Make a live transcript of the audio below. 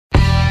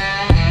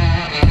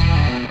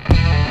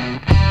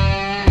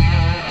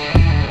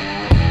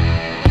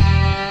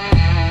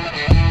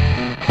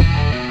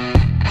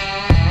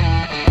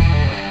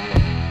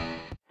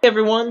Hey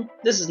everyone,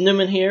 this is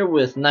Newman here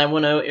with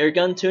 910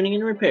 Airgun Tuning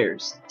and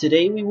Repairs.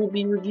 Today we will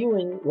be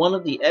reviewing one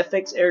of the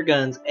FX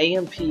Airgun's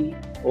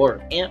AMP or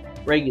AMP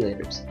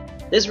regulators.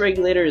 This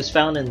regulator is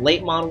found in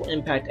late model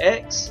Impact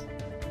X,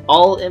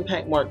 all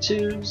Impact Mark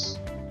IIs,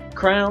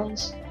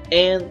 Crowns,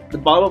 and the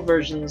bottle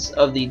versions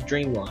of the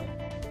Dreamline.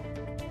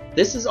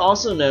 This is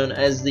also known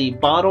as the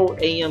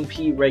Bottle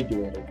AMP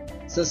Regulator,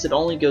 since it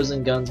only goes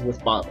in guns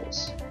with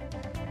bottles.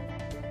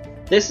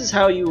 This is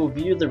how you will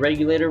view the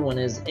regulator when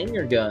it is in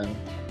your gun,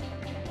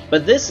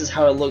 but this is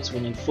how it looks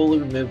when you fully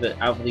remove it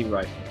out of the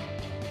rifle.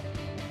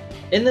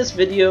 In this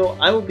video,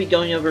 I will be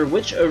going over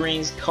which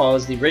O-rings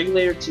cause the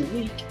regulator to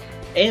leak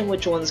and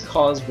which ones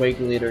cause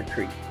regulator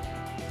creep.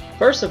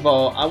 First of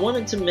all, I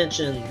wanted to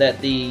mention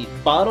that the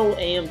Bottle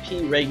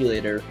AMP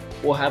Regulator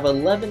will have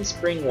 11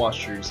 spring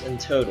washers in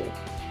total.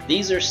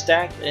 These are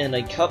stacked in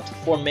a cupped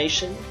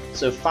formation,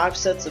 so 5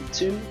 sets of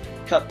 2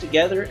 cupped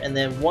together and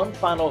then one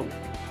final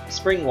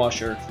spring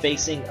washer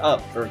facing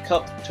up or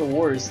cupped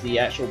towards the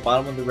actual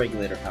bottom of the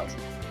regulator housing.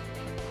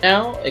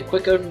 Now a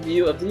quick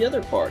overview of the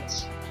other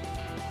parts.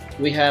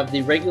 We have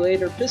the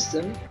regulator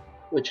piston,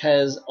 which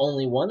has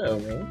only one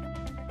O-ring.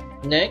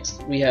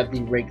 Next we have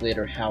the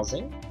regulator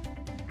housing.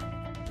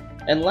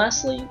 And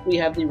lastly we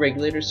have the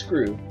regulator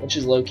screw, which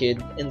is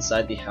located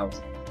inside the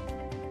housing.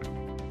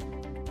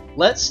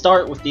 Let's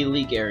start with the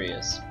leak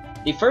areas.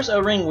 The first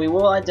O-ring we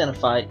will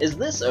identify is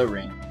this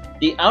O-ring,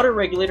 the outer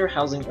regulator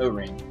housing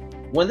O-ring.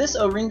 When this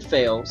O-ring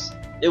fails,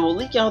 it will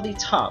leak out the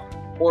top,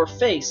 or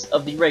face,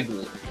 of the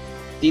regulator.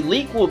 The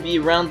leak will be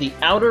around the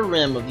outer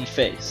rim of the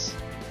face.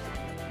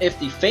 If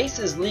the face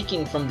is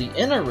leaking from the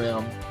inner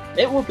rim,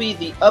 it will be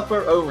the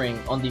upper O-ring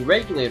on the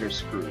regulator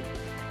screw.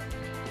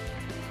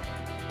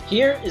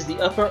 Here is the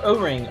upper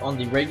O-ring on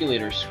the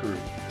regulator screw.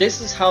 This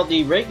is how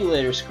the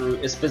regulator screw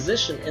is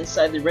positioned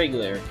inside the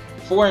regulator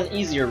for an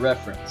easier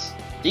reference.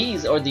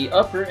 These are the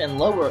upper and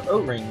lower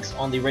O-rings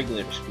on the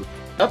regulator screw.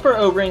 Upper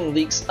O-ring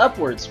leaks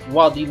upwards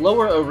while the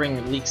lower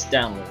O-ring leaks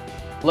downward.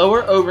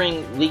 Lower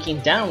O-ring leaking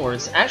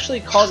downwards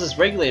actually causes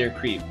regulator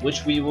creep,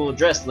 which we will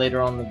address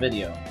later on in the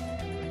video.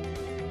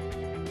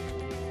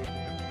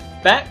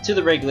 Back to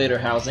the regulator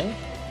housing,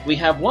 we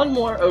have one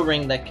more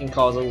O-ring that can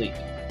cause a leak.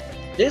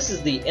 This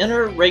is the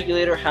inner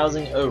regulator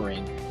housing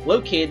O-ring,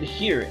 located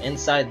here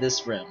inside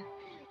this rim.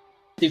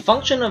 The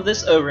function of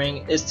this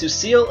O-ring is to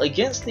seal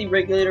against the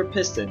regulator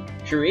piston,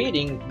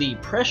 creating the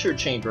pressure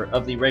chamber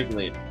of the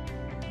regulator.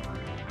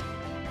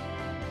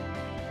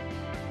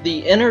 The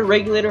inner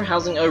regulator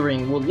housing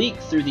O-ring will leak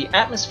through the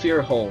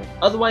atmosphere hole,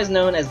 otherwise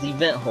known as the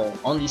vent hole,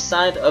 on the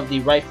side of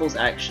the rifle's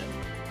action.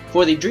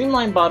 For the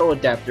Dreamline Bottle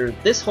Adapter,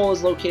 this hole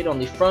is located on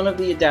the front of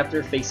the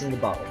adapter facing the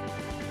bottle.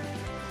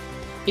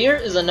 Here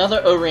is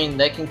another O-ring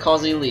that can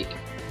cause a leak.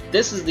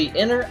 This is the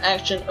inner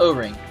action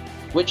O-ring,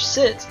 which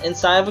sits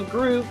inside of a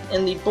groove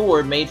in the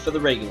board made for the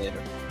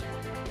regulator.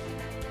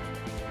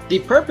 The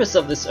purpose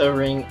of this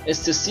O-ring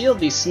is to seal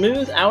the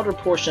smooth outer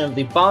portion of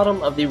the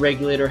bottom of the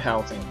regulator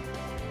housing.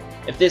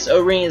 If this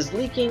O-ring is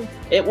leaking,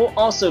 it will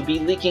also be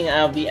leaking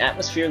out of the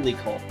atmosphere leak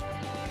hole.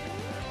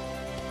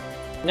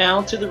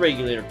 Now to the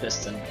regulator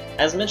piston.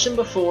 As mentioned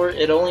before,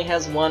 it only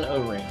has one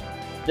O-ring.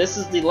 This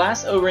is the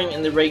last O-ring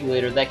in the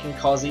regulator that can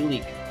cause a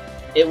leak.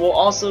 It will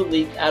also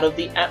leak out of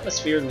the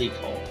atmosphere leak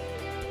hole.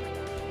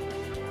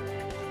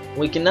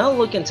 We can now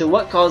look into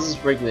what causes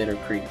regulator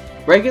creep.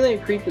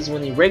 Regulator creep is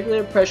when the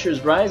regulator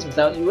pressures rise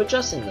without you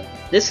adjusting them.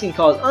 This can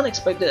cause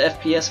unexpected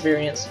FPS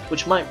variance,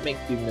 which might make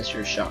you miss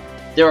your shot.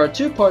 There are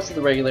two parts of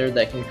the regulator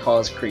that can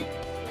cause creep.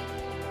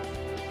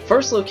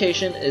 First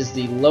location is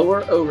the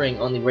lower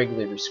O-ring on the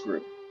regulator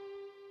screw.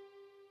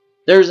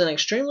 There is an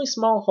extremely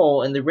small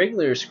hole in the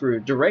regulator screw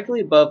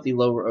directly above the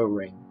lower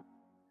O-ring.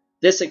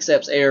 This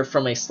accepts air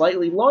from a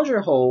slightly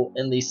larger hole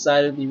in the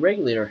side of the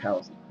regulator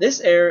housing.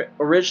 This air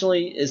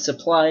originally is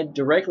supplied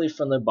directly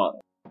from the bottom.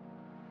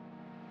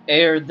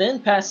 Air then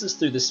passes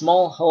through the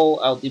small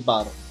hole out the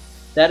bottom.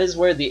 That is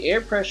where the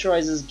air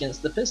pressurizes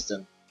against the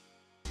piston.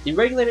 The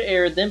regulator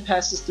air then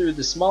passes through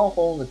the small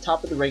hole in the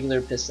top of the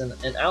regulator piston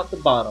and out the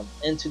bottom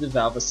into the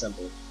valve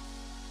assembly.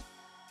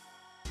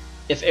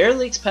 If air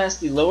leaks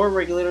past the lower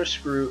regulator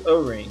screw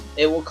O-ring,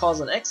 it will cause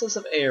an excess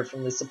of air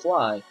from the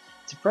supply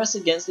to press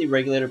against the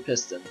regulator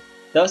piston,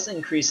 thus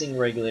increasing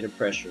regulator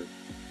pressure.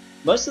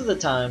 Most of the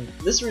time,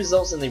 this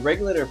results in the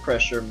regulator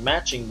pressure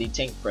matching the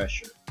tank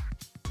pressure.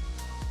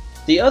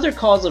 The other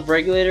cause of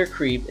regulator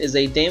creep is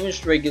a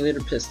damaged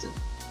regulator piston.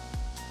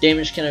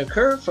 Damage can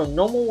occur from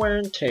normal wear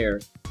and tear,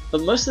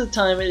 but most of the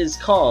time it is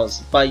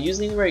caused by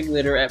using the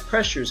regulator at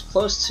pressures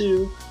close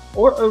to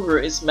or over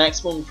its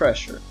maximum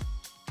pressure.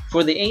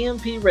 For the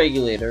AMP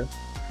regulator,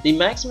 the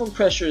maximum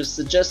pressure is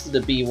suggested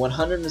to be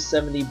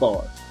 170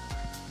 bar.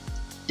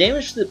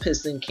 Damage to the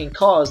piston can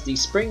cause the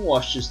spring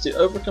washers to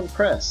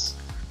overcompress,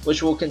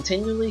 which will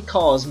continually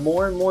cause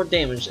more and more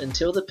damage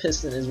until the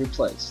piston is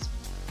replaced.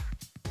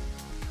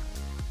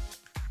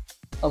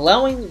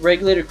 Allowing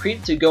regulator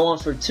creep to go on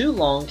for too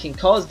long can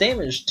cause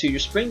damage to your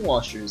spring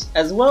washers,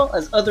 as well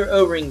as other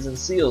O-rings and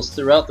seals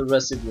throughout the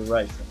rest of your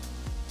rifle.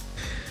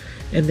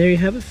 And there you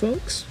have it,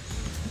 folks.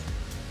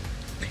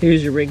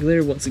 Here's your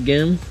regulator once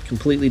again,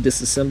 completely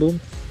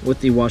disassembled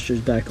with the washers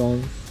back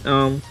on.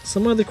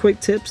 Some other quick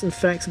tips and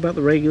facts about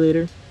the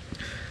regulator.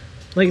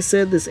 Like I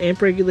said, this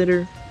amp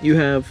regulator, you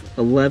have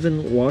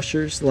 11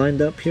 washers lined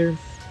up here.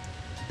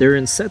 They're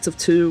in sets of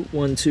 2,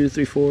 1, 2,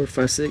 3, 4,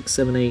 5, 6,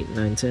 7, 8,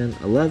 9, 10,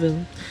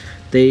 11.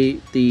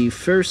 The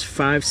first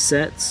 5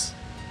 sets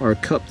are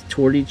cupped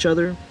toward each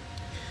other.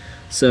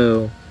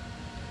 So,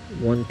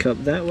 1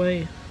 cup that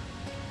way,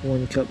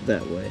 1 cup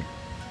that way,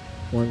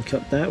 1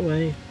 cup that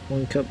way,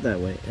 1 cup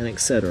that way, and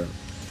etc.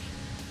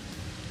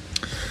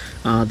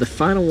 The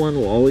final one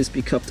will always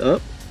be cupped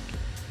up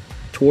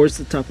towards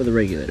the top of the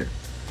regulator.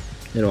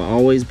 It'll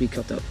always be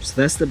cupped up. So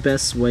that's the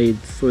best way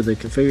for the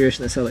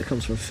configuration. That's how that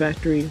comes from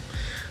factory.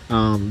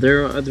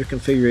 There are other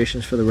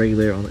configurations for the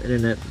regulator on the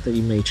internet that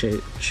you may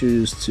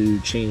choose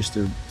to change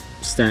the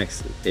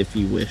stacks if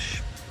you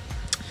wish.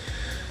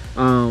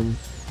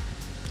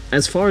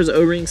 As far as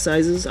O-ring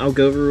sizes, I'll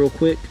go over real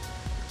quick.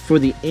 For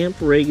the amp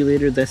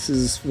regulator, this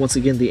is once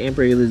again the amp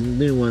regulator, the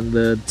new one,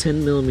 the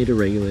 10mm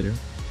regulator.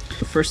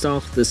 First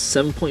off, this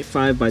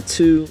 7.5 by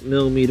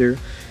 2mm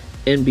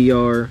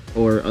NBR,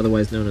 or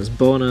otherwise known as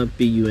Buna,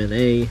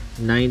 B-U-N-A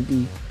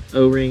 90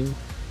 O-ring.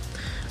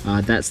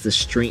 That's the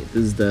strength,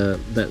 is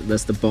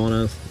that's the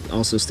Buna.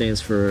 Also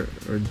stands for,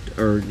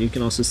 or you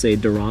can also say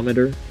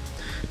durometer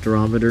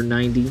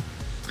 90.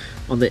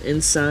 On the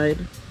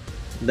inside,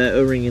 that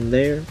O-ring in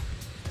there,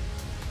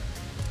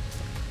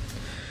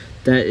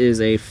 that is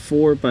a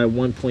 4 by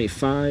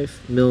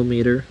 1.5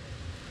 millimeter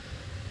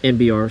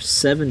NBR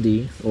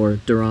 70 or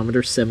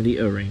durometer 70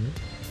 O-ring.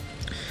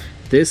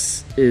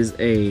 This is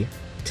a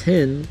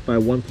 10 by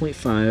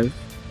 1.5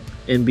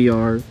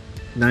 NBR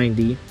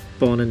 90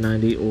 Buna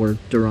 90 or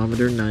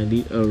durometer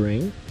 90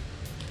 O-ring.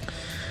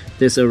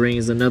 This O-ring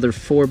is another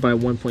 4 by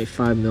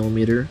 1.5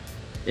 millimeter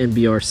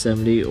NBR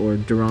 70 or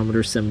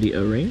durometer 70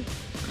 O-ring.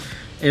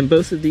 And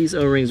both of these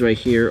O-rings right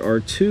here are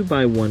 2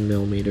 by 1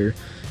 millimeter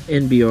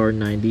NBR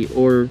 90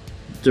 or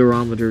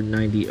durometer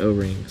 90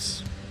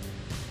 O-rings.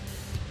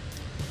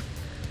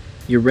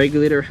 Your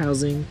regulator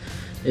housing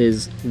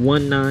is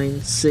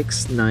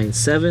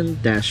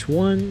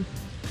 19697-1.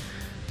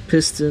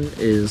 Piston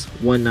is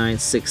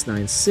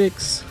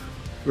 19696.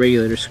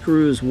 Regulator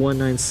screw is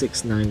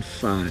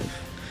 19695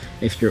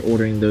 if you're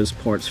ordering those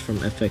parts from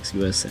FX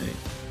USA.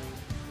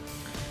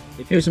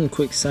 Here's some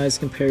quick size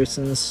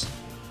comparisons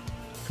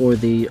for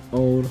the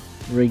old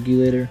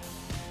regulator.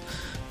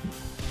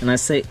 And I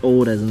say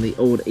old as in the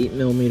old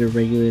 8mm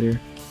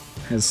regulator.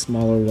 Has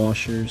smaller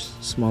washers,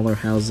 smaller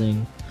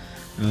housing.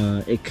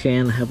 It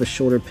can have a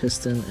shorter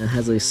piston and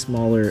has a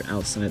smaller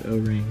outside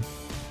O-ring.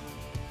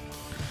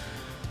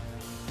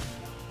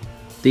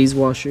 These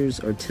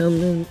washers are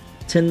 10mm.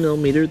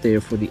 They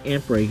are for the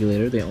amp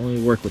regulator. They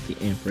only work with the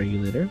amp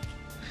regulator.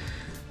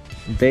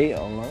 They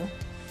are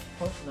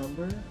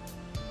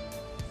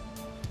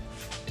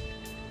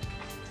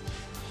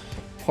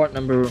part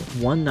number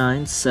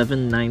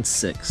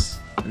 19796,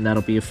 and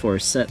that'll be for a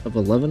set of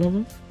 11 of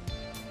them.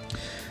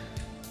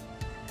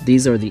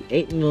 These are the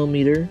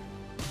 8mm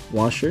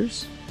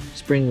washers,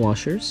 spring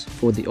washers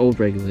for the old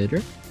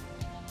regulator.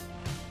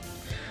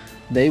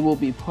 They will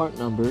be part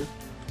number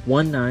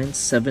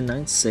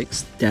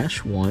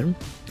 19796-1,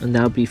 and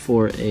that'll be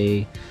for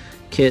a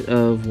kit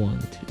of 1,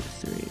 2,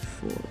 3,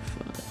 4,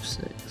 5,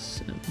 6,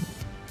 7.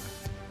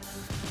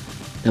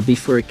 That'll be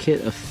for a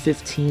kit of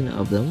 15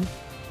 of them.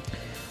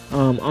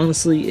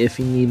 Honestly, if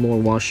you need more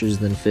washers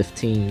than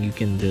 15, you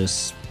can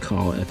just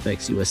call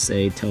FX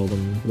USA, tell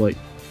them what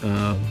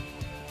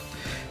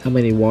how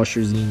many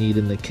washers you need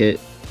in the kit.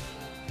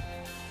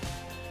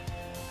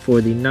 For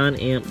the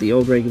non-amp, the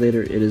old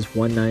regulator, it is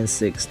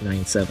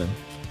 19697.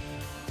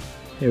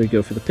 Here we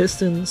go for the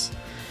pistons.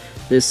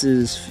 This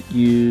is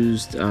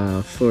used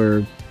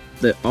for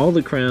all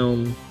the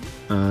Crown,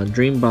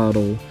 Dream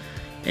Bottle,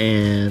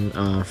 and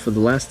for the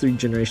last 3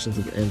 generations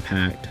of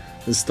Impact.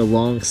 This is the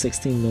long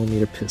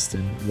 16mm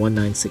piston,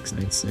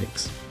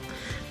 19696.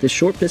 This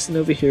short piston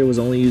over here was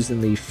only used in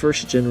the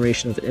first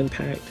generation of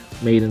Impact,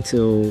 made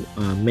until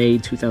May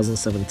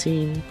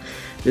 2017.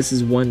 This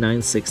is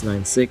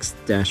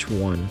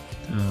 19696-1.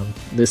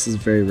 This is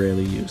very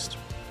rarely used.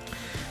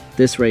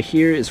 This right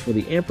here is for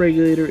the amp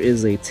regulator,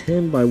 is a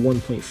 10 by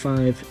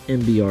 1.5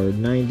 NBR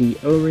 90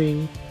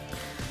 O-ring.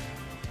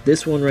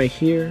 This one right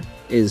here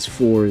is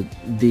for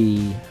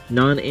the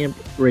non-amp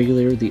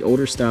regulator, the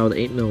older style, the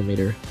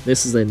 8mm.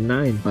 This is a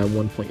 9 by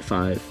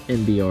 1.5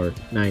 NBR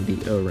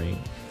 90 O-ring.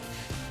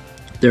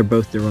 They're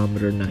both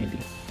durometer 90.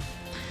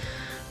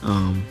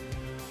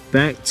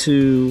 Back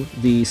to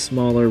the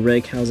smaller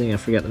reg housing, I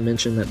forgot to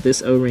mention that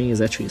this O-ring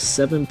is actually a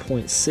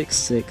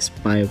 7.66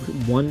 by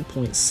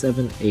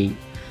 1.78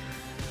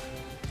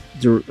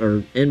 or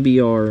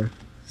NBR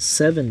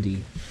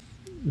 70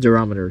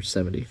 durometer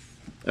 70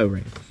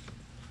 O-ring.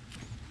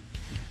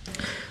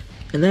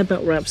 And that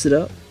about wraps it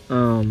up.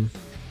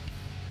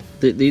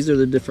 These are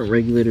the different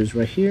regulators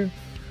right here,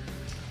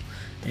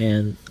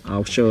 and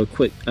I'll show a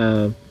quick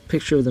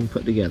picture of them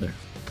put together.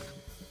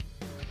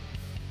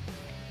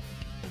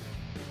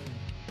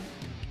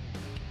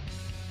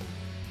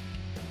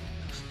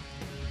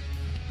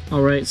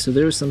 Alright, so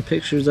there were some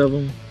pictures of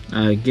them.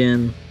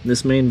 Again,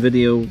 this main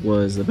video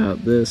was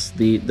about this.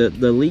 The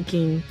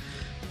leaking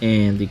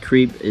and the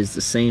creep is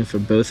the same for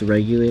both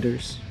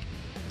regulators.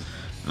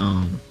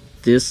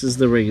 This is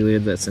the regulator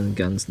that's in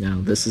guns now.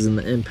 This is in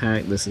the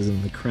Impact, this is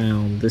in the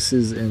Crown, this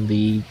is in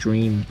the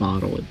Dream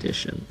Bottle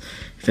Edition.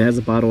 If it has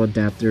a bottle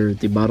adapter,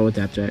 the bottle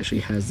adapter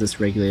actually has this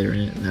regulator in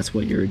it, and that's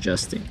what you're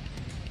adjusting.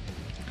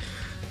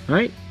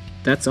 Alright,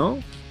 that's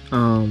all.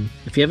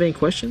 If you have any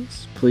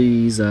questions,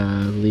 please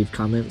leave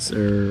comments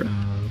or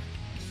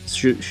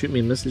shoot me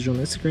a message on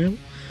Instagram,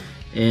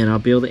 and I'll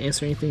be able to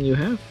answer anything you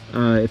have.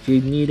 If you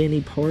need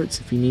any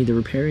parts, if you need to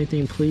repair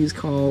anything, please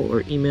call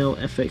or email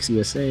FX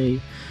USA.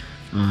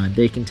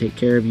 They can take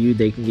care of you.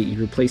 They can get you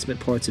replacement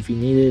parts if you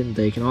need it, and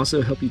they can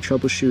also help you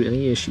troubleshoot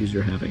any issues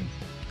you're having.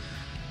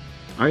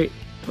 Alright,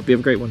 hope you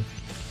have a great one.